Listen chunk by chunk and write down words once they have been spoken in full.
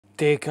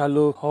Take a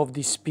look of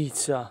this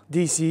pizza.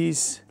 This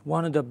is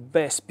one of the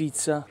best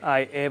pizza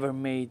I ever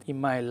made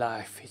in my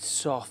life. It's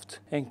soft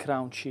and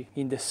crunchy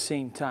in the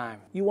same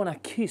time. You wanna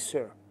kiss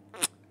her?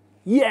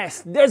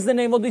 Yes, that's the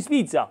name of this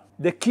pizza.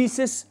 The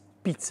Kisses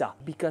Pizza.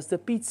 Because the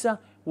pizza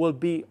will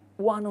be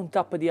one on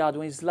top of the other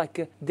one. It's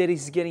like there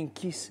is getting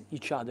kiss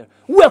each other.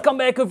 Welcome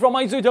back from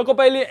my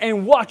Iacopelli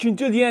and watch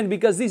until the end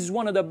because this is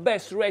one of the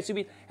best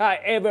recipes I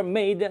ever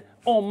made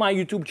on my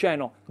YouTube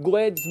channel. Go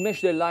ahead,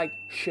 smash the like,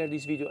 share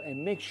this video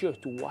and make sure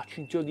to watch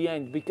until the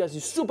end because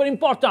it's super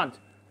important.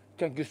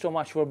 Thank you so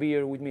much for being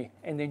here with me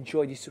and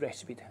enjoy this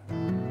recipe.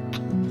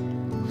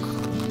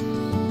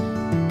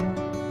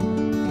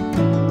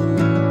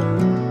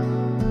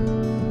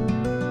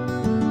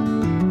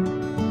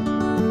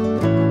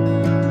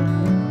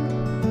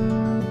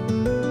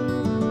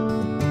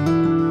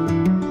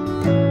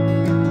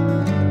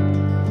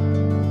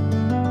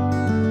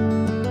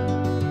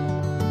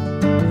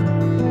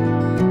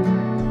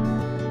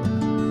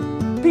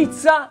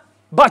 Pizza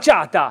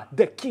baciata,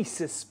 the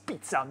Kisses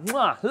pizza.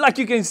 Mwah! Like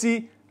you can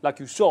see, like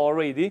you saw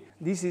already,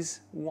 this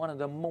is one of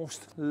the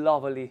most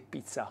lovely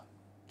pizza.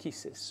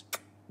 Kisses.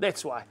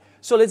 That's why.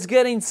 So let's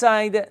get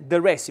inside the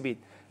recipe.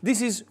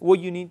 This is what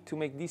you need to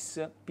make this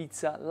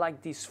pizza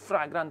like this,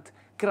 fragrant,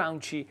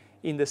 crunchy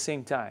in the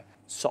same time.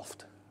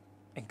 Soft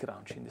and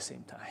crunchy in the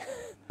same time.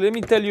 Let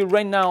me tell you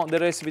right now the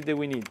recipe that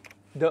we need.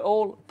 The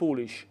all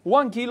Polish.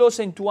 1 kilo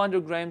and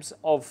 200 grams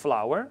of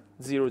flour,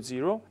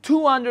 00.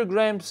 200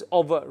 grams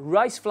of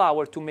rice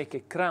flour to make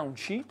it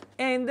crunchy.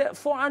 And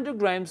 400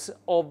 grams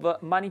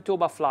of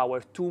Manitoba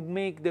flour to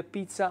make the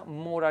pizza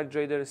more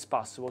hydrated as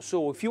possible.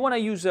 So if you want to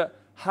use a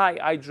high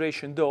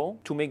hydration dough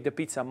to make the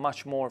pizza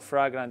much more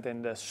fragrant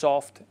and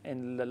soft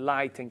and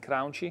light and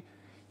crunchy,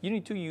 you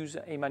need to use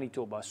a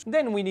Manitoba.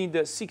 Then we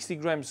need 60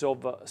 grams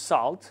of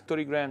salt,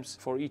 30 grams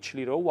for each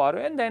liter of water.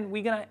 And then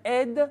we're going to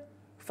add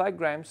 5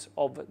 grams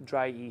of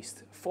dry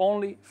yeast,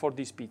 only for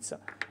this pizza.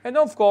 And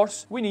of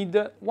course, we need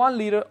 1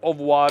 liter of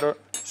water,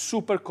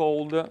 super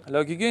cold.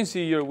 Like you can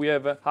see here, we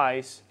have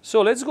ice.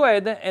 So let's go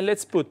ahead and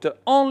let's put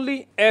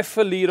only half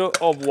a liter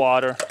of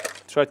water.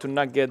 Try to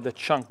not get the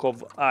chunk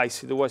of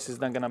ice, otherwise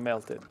it's not gonna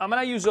melt it. I'm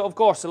gonna use, of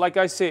course, like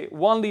I say,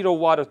 1 liter of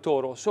water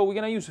total. So we're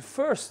gonna use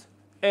first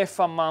half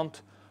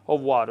amount of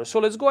water. So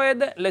let's go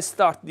ahead, let's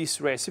start this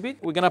recipe.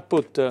 We're gonna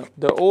put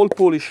the all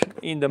Polish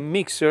in the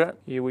mixer.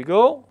 Here we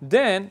go.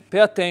 Then pay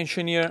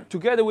attention here.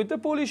 Together with the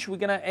Polish, we're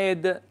gonna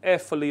add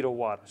half a liter of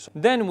water. So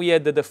then we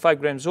added the 5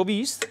 grams of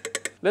yeast.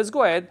 Let's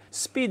go ahead,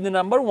 speed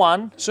number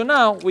 1. So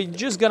now we're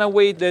just gonna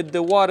wait that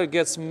the water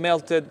gets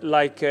melted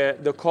like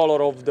the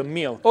color of the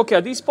milk. Okay,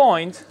 at this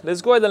point,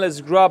 let's go ahead and let's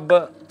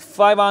grab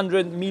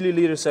 500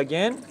 milliliters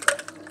again.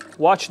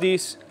 Watch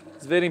this,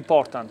 it's very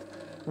important.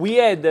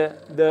 We add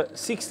the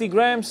 60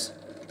 grams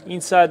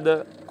inside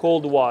the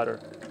cold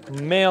water.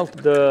 Melt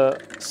the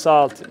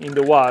salt in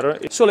the water.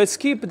 So let's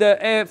keep the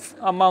half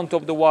amount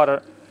of the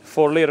water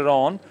for later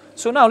on.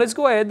 So now let's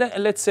go ahead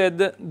and let's add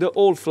the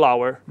whole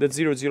flour, the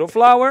 00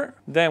 flour.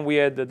 Then we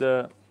add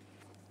the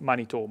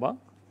Manitoba.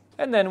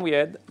 And then we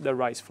add the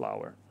rice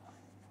flour.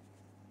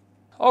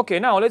 Okay,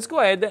 now let's go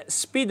ahead,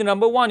 speed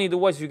number 1,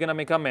 otherwise you're gonna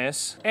make a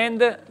mess.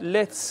 And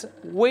let's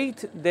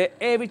wait that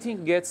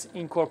everything gets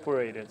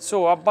incorporated.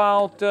 So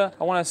about, I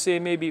wanna say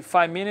maybe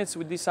 5 minutes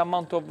with this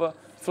amount of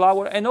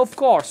flour. And of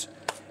course,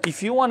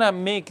 if you wanna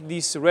make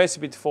this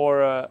recipe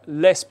for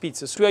less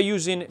pizzas, we are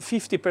using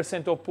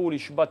 50% of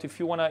Polish, but if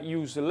you wanna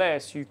use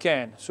less, you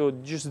can. So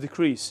just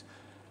decrease.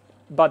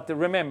 But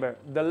remember,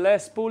 the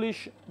less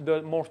Polish,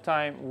 the more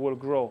time will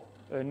grow,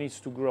 needs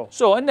to grow.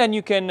 So, and then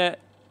you can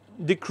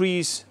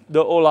decrease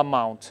the whole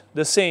amount.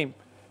 The same,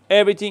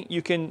 everything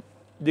you can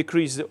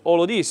decrease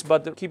all of this,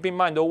 but keep in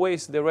mind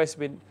always the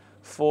recipe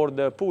for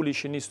the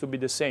Polish needs to be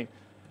the same.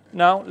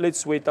 Now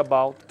let's wait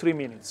about 3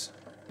 minutes.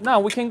 Now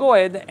we can go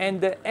ahead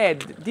and add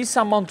this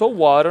amount of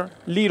water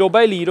little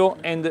by little,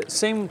 and at the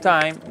same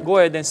time go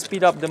ahead and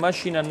speed up the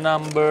machine at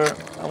number,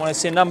 I want to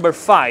say number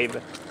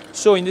 5.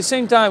 So in the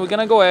same time we're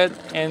gonna go ahead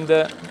and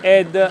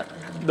add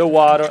the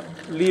water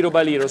little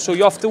by little. So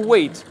you have to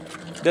wait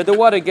that the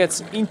water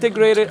gets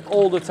integrated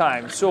all the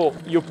time. So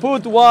you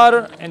put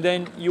water and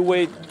then you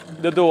wait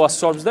the dough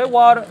absorbs that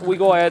water, we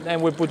go ahead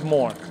and we put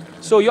more.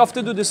 So you have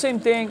to do the same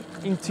thing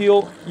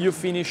until you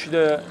finish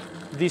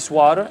this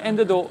water and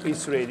the dough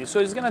is ready. So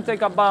it's gonna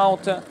take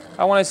about,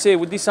 I wanna say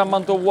with this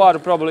amount of water,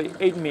 probably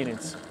 8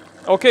 minutes.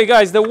 Okay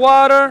guys, the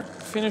water,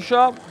 finish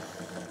up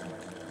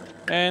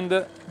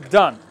and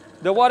done.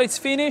 The water is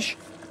finished.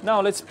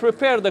 Now let's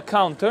prepare the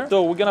counter.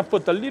 So we're gonna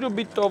put a little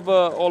bit of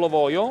olive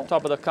oil on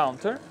top of the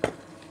counter.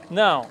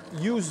 Now,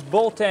 use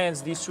both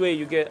hands, this way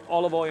you get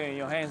olive oil in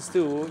your hands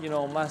too, you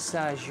know,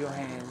 massage your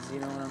hands, you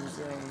know what I'm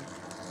saying?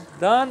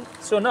 Done.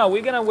 So now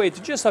we're gonna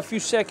wait just a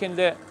few seconds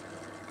that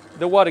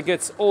the water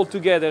gets all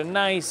together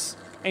nice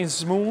and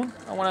smooth.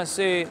 I wanna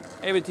say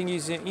everything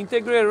is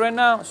integrated right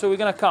now, so we're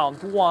gonna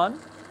count 1,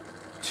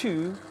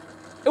 2,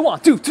 1,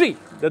 2, 3.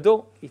 The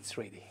dough, it's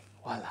ready.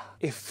 Voila.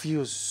 It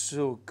feels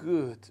so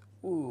good.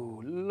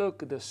 Ooh,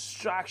 look at the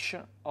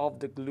structure of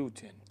the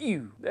gluten.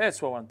 Ew,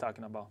 that's what I'm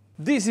talking about.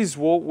 This is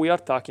what we are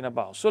talking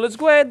about. So let's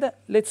go ahead,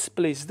 let's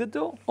place the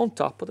dough on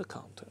top of the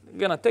counter. I'm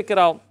gonna take it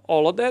out,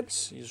 all of that.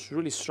 It's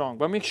really strong,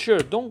 but make sure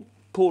don't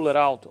pull it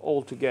out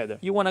all together.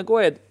 You wanna go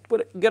ahead,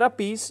 get a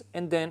piece,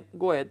 and then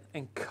go ahead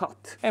and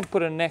cut and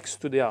put it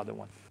next to the other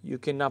one. You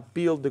cannot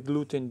build the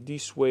gluten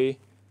this way,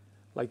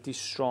 like this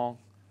strong,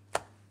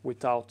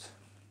 without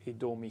a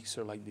dough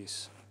mixer like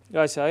this.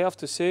 Guys, I have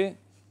to say,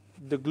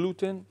 the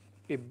gluten,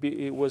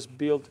 it was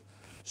built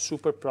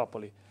super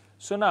properly.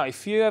 So now,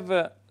 if you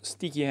have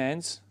sticky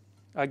hands,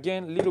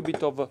 again, a little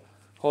bit of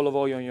olive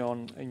oil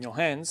in your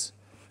hands,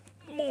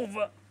 move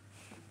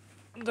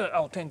the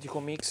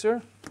Authentico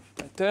mixer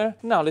right there.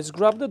 Now let's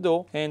grab the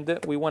dough, and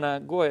we wanna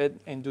go ahead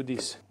and do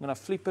this. I'm gonna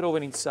flip it over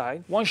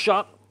inside, one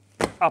shot,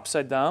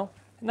 upside down.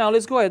 Now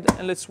let's go ahead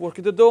and let's work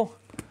the dough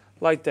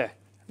like that.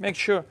 Make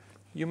sure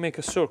you make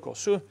a circle.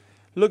 So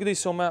look at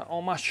this,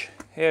 how much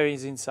air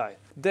is inside.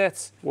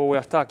 That's what we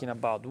are talking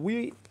about.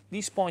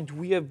 This point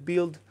we have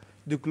built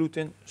the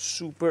gluten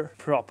super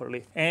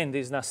properly, and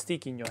it's not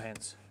sticking in your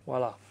hands.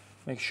 Voila.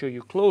 Make sure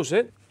you close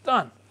it.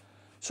 Done.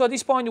 So at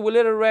this point we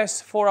let it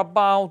rest for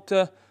about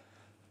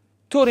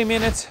 30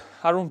 minutes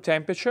at room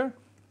temperature.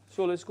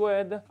 So let's go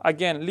ahead.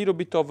 Again, a little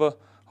bit of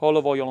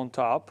olive oil on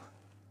top.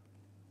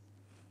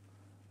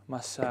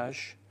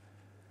 Massage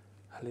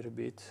a little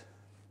bit.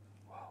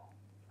 Wow,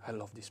 I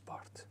love this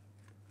part.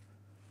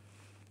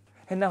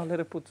 And now let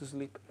it put to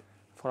sleep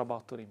for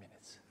about 30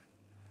 minutes.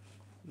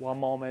 One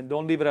moment,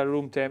 don't leave it at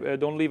room temp,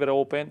 don't leave it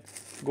open.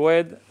 Go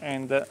ahead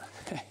and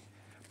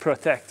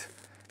protect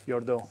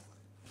your dough.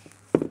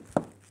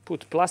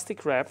 Put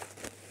plastic wrap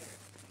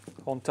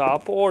on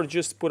top, or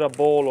just put a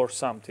bowl or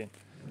something.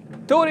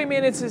 30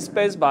 minutes is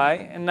passed by,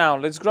 and now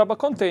let's grab a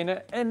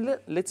container and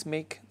let's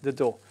make the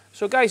dough.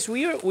 So guys,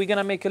 we're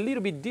gonna make a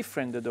little bit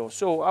different the dough.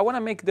 So I wanna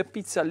make the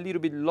pizza a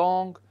little bit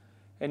long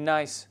and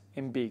nice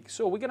and big.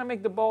 So we're gonna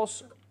make the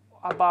balls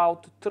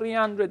about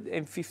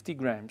 350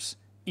 grams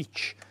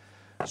each.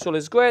 So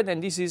let's go ahead,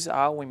 and this is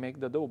how we make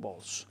the dough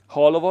balls.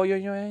 Olive oil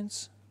in your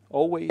hands,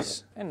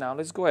 always. And now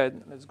let's go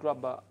ahead, let's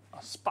grab a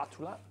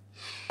spatula.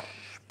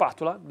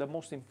 Spatula, the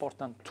most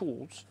important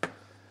tools.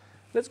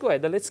 Let's go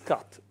ahead and let's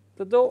cut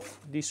the dough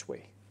this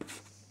way.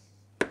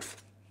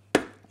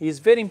 It's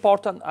very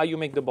important how you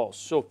make the balls.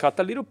 So cut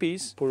a little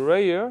piece, put it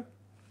right here,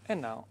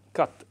 and now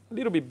cut a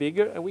little bit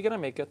bigger, and we're gonna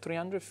make a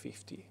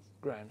 350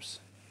 grams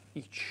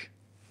each.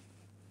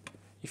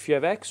 If you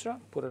have extra,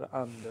 put it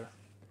under.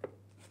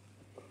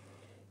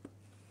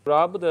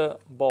 Grab the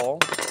ball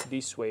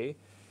this way.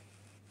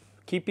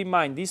 Keep in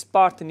mind, this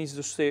part needs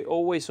to stay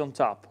always on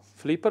top.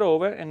 Flip it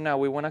over, and now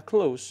we want to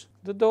close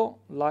the dough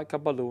like a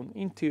balloon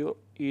until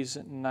it's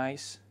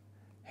nice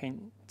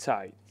and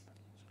tight.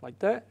 Like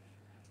that.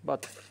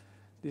 But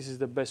this is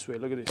the best way.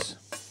 Look at this.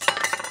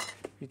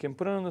 You can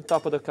put it on the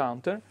top of the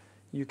counter.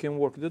 You can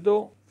work the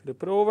dough,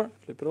 flip it over,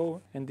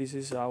 and this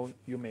is how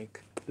you make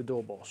the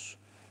dough balls.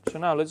 So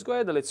now let's go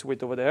ahead and let's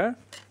wait over there.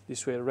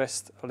 This way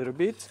rest a little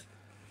bit.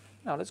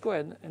 Now let's go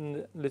ahead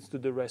and let's do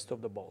the rest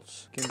of the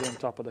balls. You can be on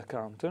top of the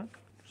counter.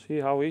 See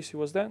how easy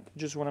was that?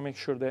 Just want to make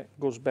sure that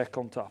goes back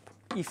on top.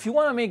 If you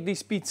want to make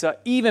this pizza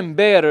even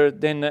better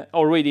than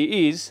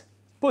already is,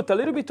 put a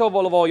little bit of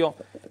olive oil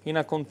in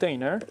a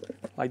container,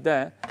 like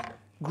that.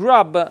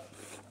 Grab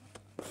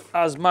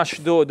as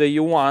much dough that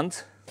you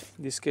want.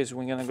 In this case,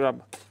 we're going to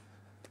grab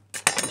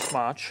this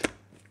much.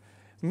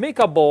 Make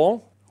a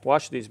ball.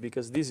 Watch this,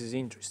 because this is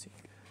interesting.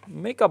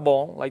 Make a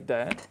ball like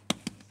that,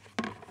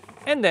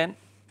 and then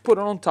put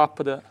it on top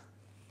of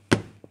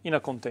in a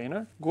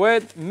container. Go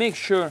ahead, make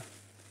sure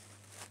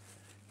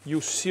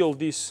you seal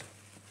this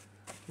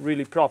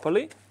really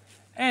properly,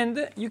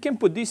 and you can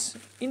put this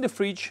in the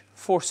fridge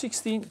for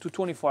 16 to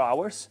 24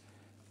 hours,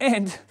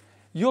 and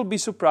you'll be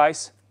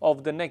surprised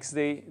of the next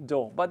day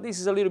dough. But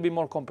this is a little bit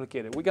more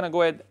complicated. We're gonna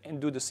go ahead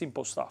and do the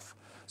simple stuff.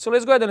 So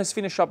let's go ahead and let's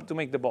finish up to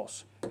make the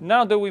balls.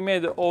 Now that we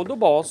made all the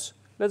balls,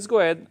 let's go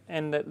ahead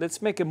and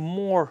let's make it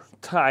more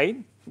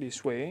tight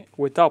this way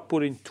without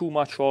putting too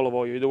much olive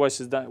oil.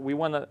 Otherwise, it's that we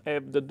want to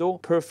have the dough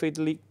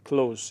perfectly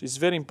closed. It's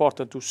very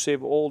important to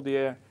save all the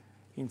air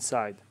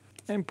inside,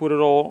 and put it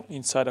all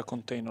inside a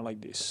container like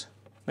this.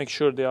 Make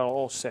sure they are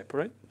all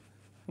separate.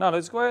 Now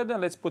let's go ahead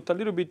and let's put a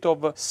little bit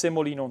of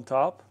semolina on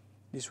top.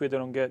 This way they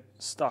don't get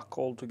stuck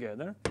all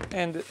together.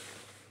 And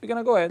we're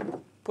gonna go ahead,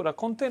 put a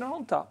container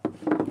on top,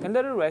 and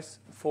let it rest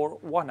for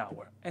 1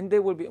 hour. And they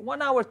will be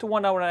 1 hour to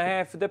 1 hour and a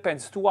half,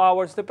 depends, 2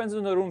 hours, depends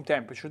on the room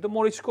temperature. The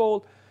more it's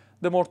cold,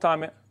 the more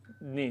time it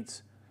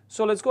needs.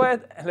 So let's go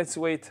ahead and let's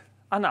wait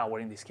an hour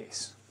in this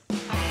case.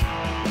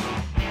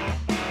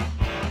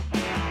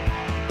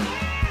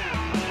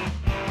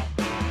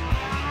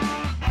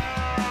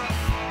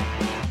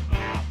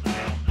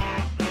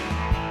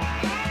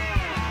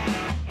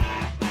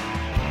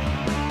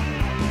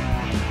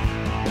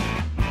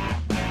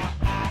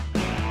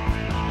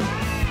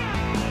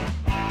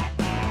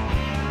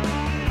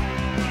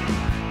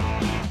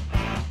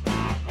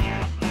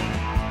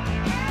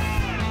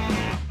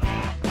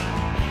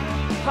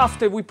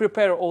 after we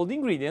prepare all the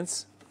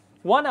ingredients,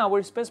 1 hour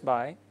is passed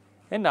by,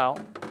 and now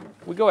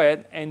we go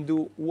ahead and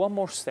do one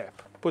more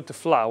step. Put the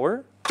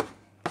flour,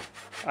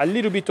 a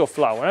little bit of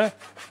flour. Eh?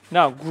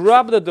 Now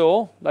grab the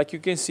dough, like you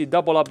can see,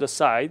 double up the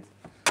side.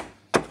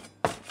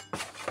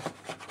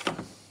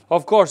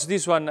 Of course,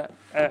 this one,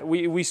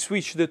 we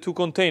switch the two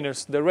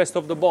containers. The rest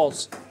of the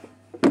balls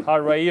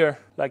are right here,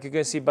 like you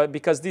can see, but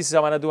because this is,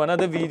 I'm gonna do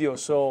another video,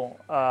 so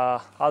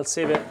I'll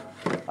save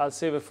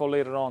it for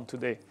later on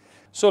today.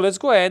 So let's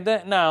go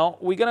ahead, now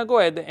we're gonna go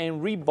ahead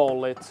and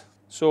re-ball it.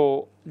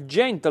 So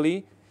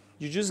gently,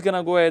 you're just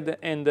gonna go ahead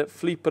and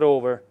flip it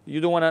over.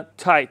 You don't wanna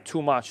tie it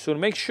too much, so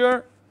make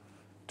sure,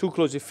 too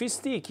close. If it's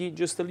sticky,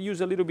 just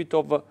use a little bit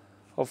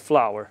of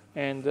flour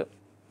and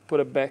put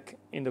it back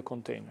in the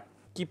container.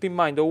 Keep in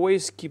mind,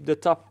 always keep the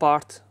top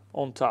part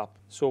on top.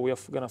 So we are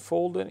gonna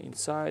fold it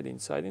inside,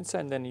 inside, inside,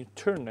 and then you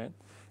turn it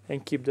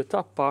and keep the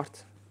top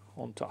part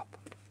on top.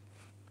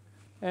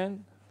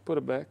 And put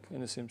it back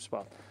in the same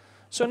spot.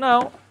 So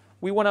now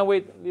we wanna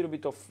wait a little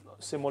bit of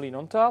semolina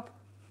on top.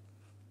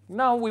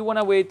 Now we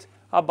wanna wait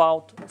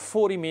about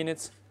 40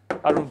 minutes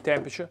at room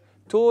temperature.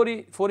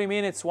 40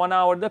 minutes, 1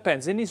 hour,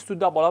 depends. It needs to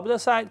double up the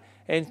side,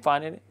 and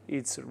finally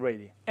it's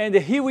ready. And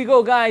here we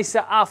go, guys.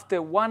 After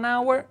 1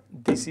 hour,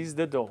 this is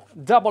the dough.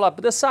 Double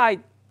up the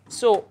side.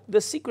 So the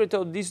secret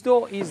of this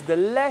dough is the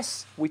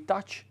less we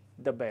touch,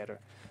 the better.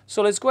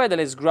 So let's go ahead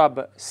and let's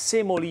grab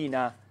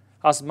semolina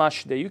as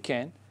much that you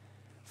can.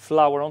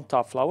 Flour on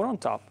top, flour on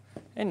top.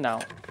 And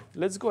now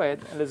let's go ahead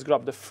and let's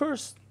grab the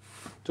first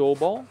dough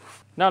ball.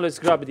 Now let's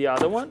grab the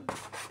other one.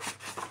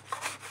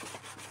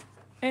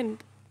 And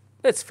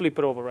let's flip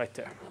it over right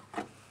there.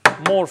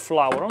 More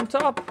flour on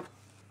top.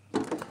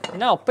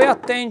 Now pay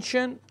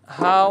attention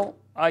how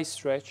I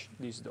stretch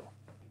this dough.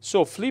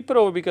 So flip it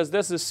over, because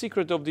that's the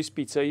secret of this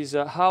pizza, is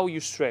how you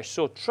stretch.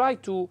 So try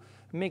to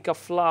make a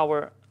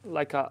flour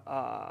like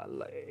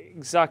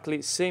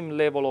exactly same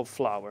level of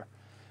flour.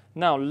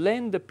 Now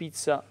land the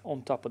pizza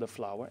on top of the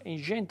flour, and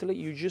gently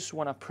you just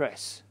want to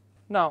press.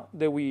 Now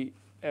that we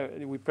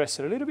press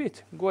it a little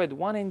bit, go ahead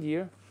one end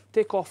here,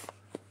 take off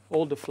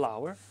all the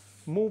flour,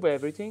 move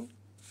everything,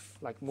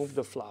 like move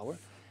the flour,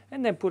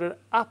 and then put it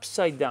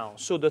upside down.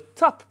 So the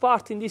top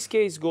part in this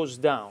case goes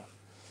down.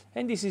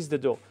 And this is the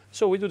dough.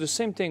 So we do the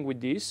same thing with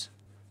this.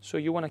 So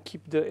you want to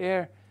keep the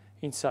air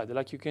inside,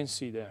 like you can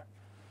see there.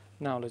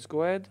 Now let's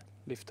go ahead,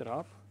 lift it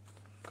up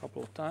a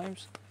couple of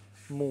times,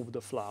 move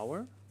the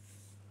flour,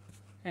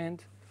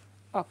 and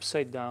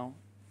upside down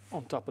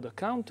on top of the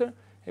counter.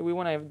 And we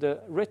want to have the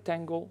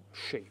rectangle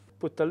shape.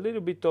 Put a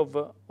little bit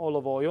of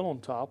olive oil on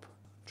top.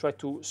 Try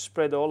to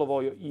spread the olive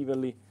oil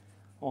evenly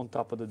on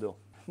top of the dough.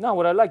 Now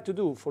what I like to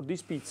do for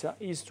this pizza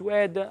is to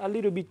add a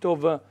little bit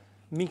of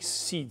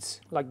mixed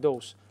seeds, like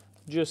those,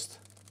 just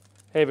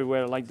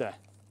everywhere like that.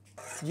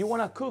 You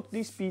want to cook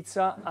this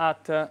pizza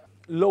at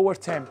lower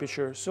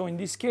temperature, so in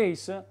this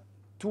case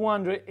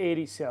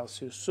 280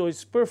 Celsius, so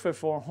it's perfect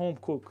for home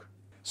cook.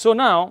 So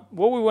now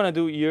what we want to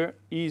do here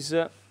is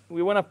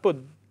we want to put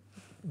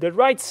the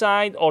right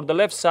side or the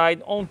left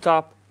side on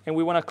top, and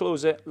we want to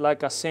close it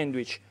like a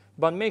sandwich.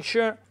 But make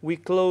sure we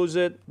close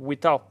it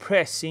without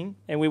pressing,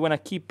 and we want to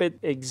keep it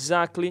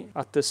exactly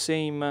at the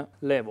same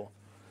level.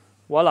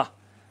 Voila.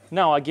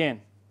 Now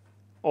again,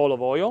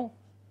 olive oil.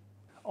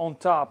 On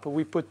top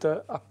we put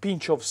a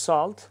pinch of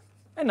salt.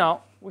 And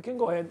now we can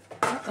go ahead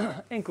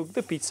and cook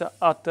the pizza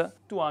at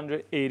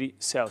 280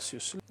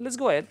 Celsius. Let's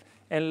go ahead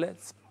and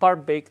let's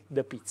part bake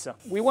the pizza.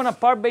 We want to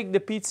part bake the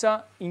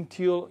pizza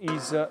until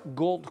it's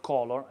gold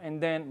color,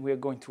 and then we are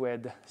going to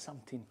add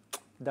something,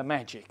 the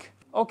magic.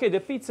 Okay, the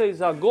pizza is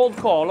a gold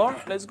color.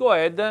 Let's go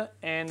ahead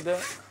and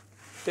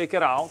take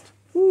it out.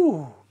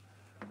 Ooh,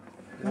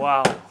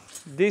 wow.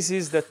 This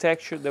is the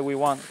texture that we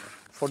want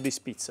for this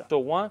pizza. So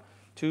 1,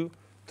 2,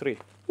 3.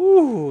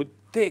 Ooh,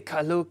 take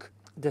a look.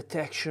 The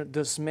texture,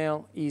 the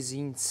smell is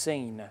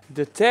insane.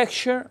 The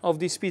texture of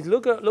this pizza,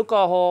 look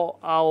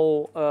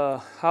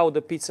how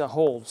the pizza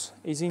holds.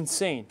 It's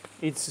insane.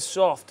 It's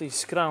soft,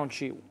 it's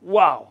crunchy.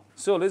 Wow.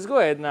 So let's go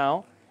ahead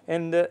now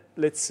and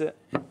let's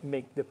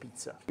make the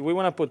pizza. We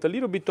want to put a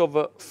little bit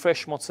of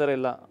fresh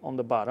mozzarella on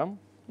the bottom,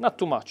 not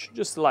too much,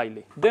 just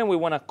lightly. Then we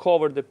want to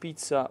cover the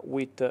pizza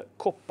with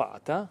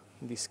coppata,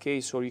 in this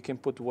case, or you can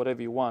put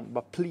whatever you want,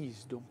 but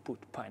please don't put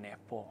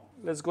pineapple.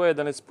 Let's go ahead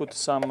and let's put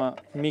some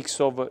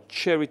mix of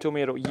cherry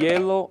tomato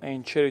yellow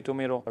and cherry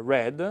tomato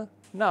red.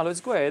 Now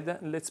let's go ahead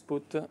and let's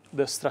put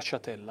the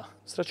stracciatella.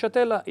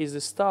 Stracciatella is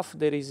the stuff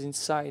that is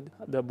inside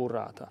the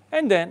burrata.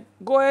 And then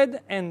go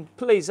ahead and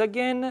place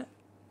again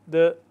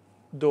the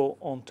dough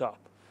on top.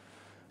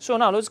 So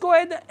now let's go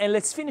ahead and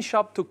let's finish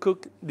up to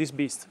cook this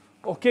beast.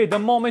 Okay, the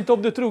moment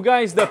of the truth,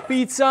 guys. The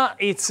pizza,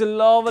 it's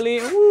lovely.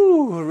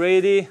 Ooh,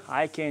 ready.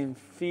 I can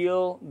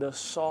feel the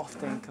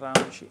soft and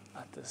crunchy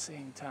at the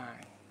same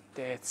time.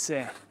 That's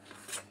it.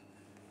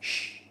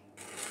 Shh.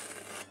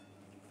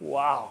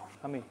 Wow.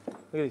 I mean, look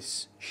at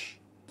this. Shh.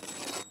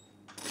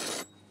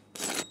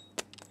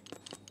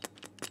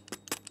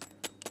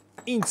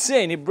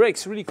 Insane, it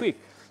breaks really quick.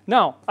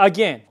 Now,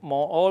 again,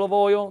 more olive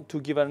oil to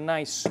give a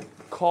nice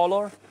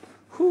color.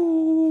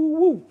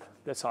 Ooh,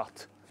 that's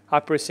hot. I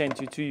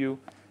present to you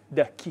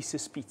the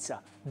Kisses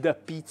pizza, the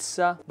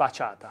pizza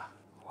baciata.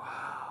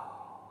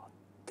 Wow,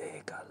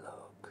 take a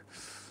look.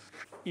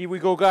 Here we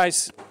go,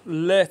 guys.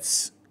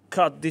 Let's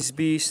cut this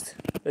beast.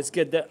 Let's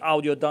get the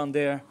audio down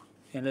there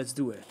and let's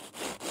do it.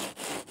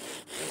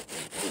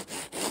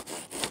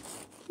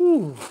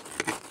 Ooh.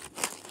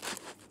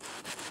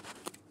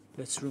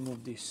 Let's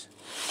remove this.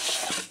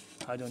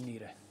 I don't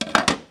need it.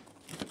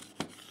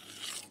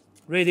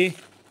 Ready?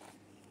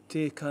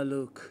 Take a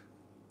look.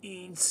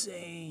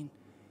 Insane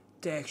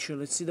texture.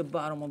 Let's see the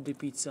bottom of the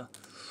pizza.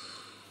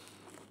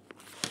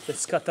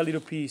 Let's cut a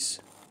little piece.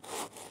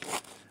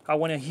 I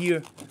want to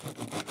hear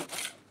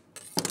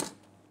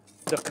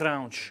the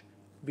crunch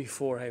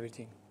before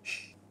everything.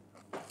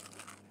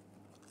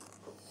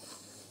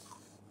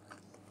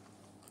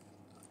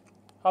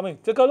 I mean,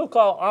 take a look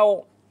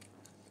how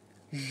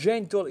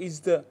gentle is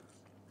the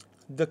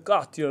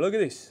cut here. Look at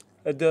this,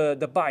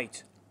 the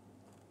bite.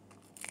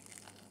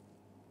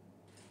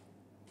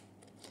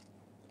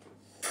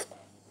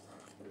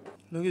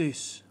 Look at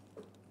this,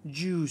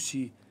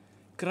 juicy,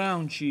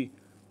 crunchy,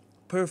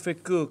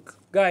 perfect cook.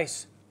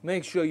 Guys,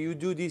 make sure you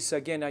do this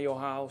again at your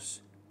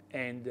house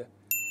and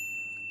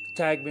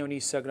tag me on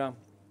Instagram.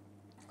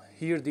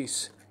 Hear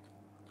this.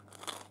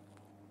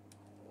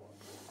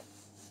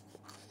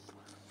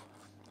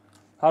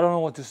 I don't know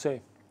what to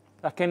say.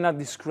 I cannot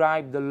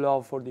describe the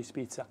love for this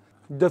pizza.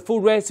 The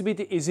full recipe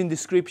is in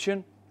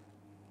description.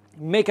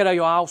 Make it at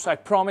your house. I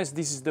promise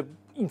this is the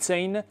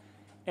insane.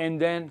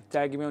 And then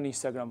tag me on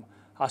Instagram.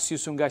 I'll see you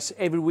soon, guys,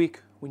 every week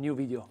with new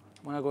video.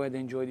 I'm gonna go ahead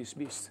and enjoy this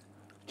beast.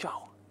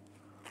 Ciao.